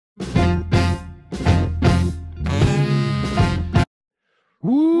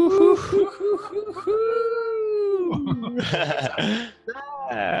Woo-hoo-hoo.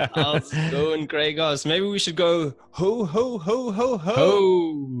 How's it going, Gregos? Maybe we should go ho, ho, ho, ho, ho.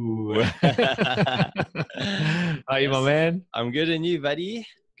 Ho. How are you, my Yes, man? I'm good and you, buddy.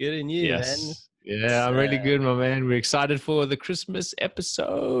 Good and you, man. Yes. Yeah, I'm really good, my man. We're excited for the Christmas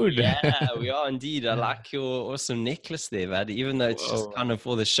episode. Yeah, we are indeed. I like your awesome necklace there, buddy. Even though it's just Whoa. kind of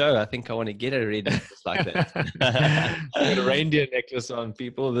for the show, I think I want to get it ready just like that. I got a reindeer necklace on,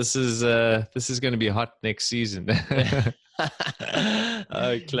 people. This is going to be hot next season.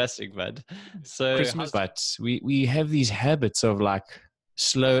 Oh, classic, bud. So Christmas, but we have these habits of like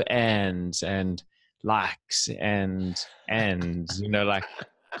slow ands and likes and like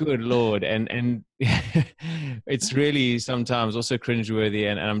good Lord, and it's really sometimes also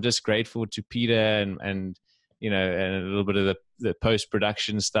cringeworthy, and I'm just grateful to Peter and and a little bit of the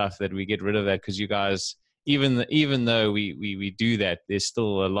post-production stuff that we get rid of that, because you guys, even though we do that, there's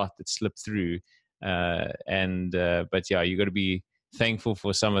still a lot that slipped through, but yeah, you got to be thankful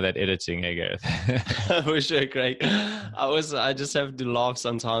for some of that editing, eh, Gareth? For sure, Craig. I just have to laugh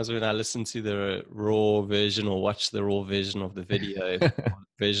sometimes when I listen to the raw version or watch the raw version of the video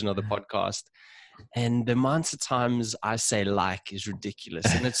version of the podcast. And the amount of times I say like is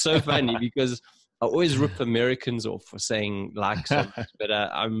ridiculous. And it's so funny because I always rip Americans off for saying like so much, but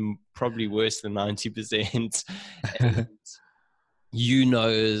I'm probably worse than 90%. And you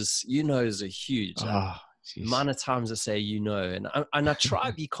knows are huge. Oh, the amount of times I say, and I try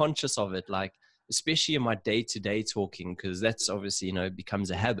to be conscious of it, like, especially in my day-to-day talking, because that's obviously,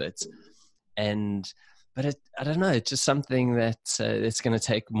 becomes a habit. But I don't know, it's just something that it's going to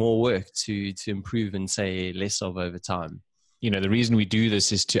take more work to improve and say less of over time. The reason we do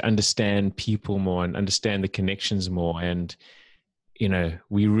this is to understand people more and understand the connections more. And,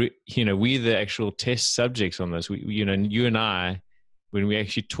 we're the actual test subjects on this. You and I, when we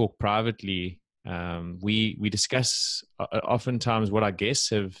actually talk privately, we discuss oftentimes what our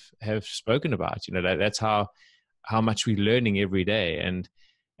guests have spoken about. That's how much we're learning every day. And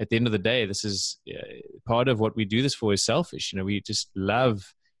at the end of the day, this is part of what we do this for is selfish. We just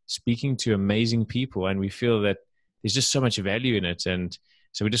love speaking to amazing people, and we feel that there's just so much value in it. And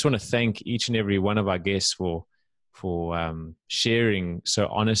so we just want to thank each and every one of our guests for sharing so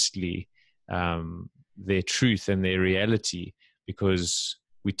honestly their truth and their reality, because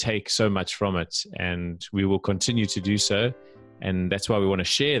we take so much from it, and we will continue to do so. And that's why we want to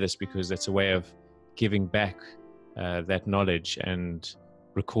share this, because that's a way of giving back that knowledge and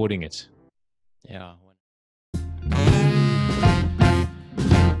recording it. Yeah.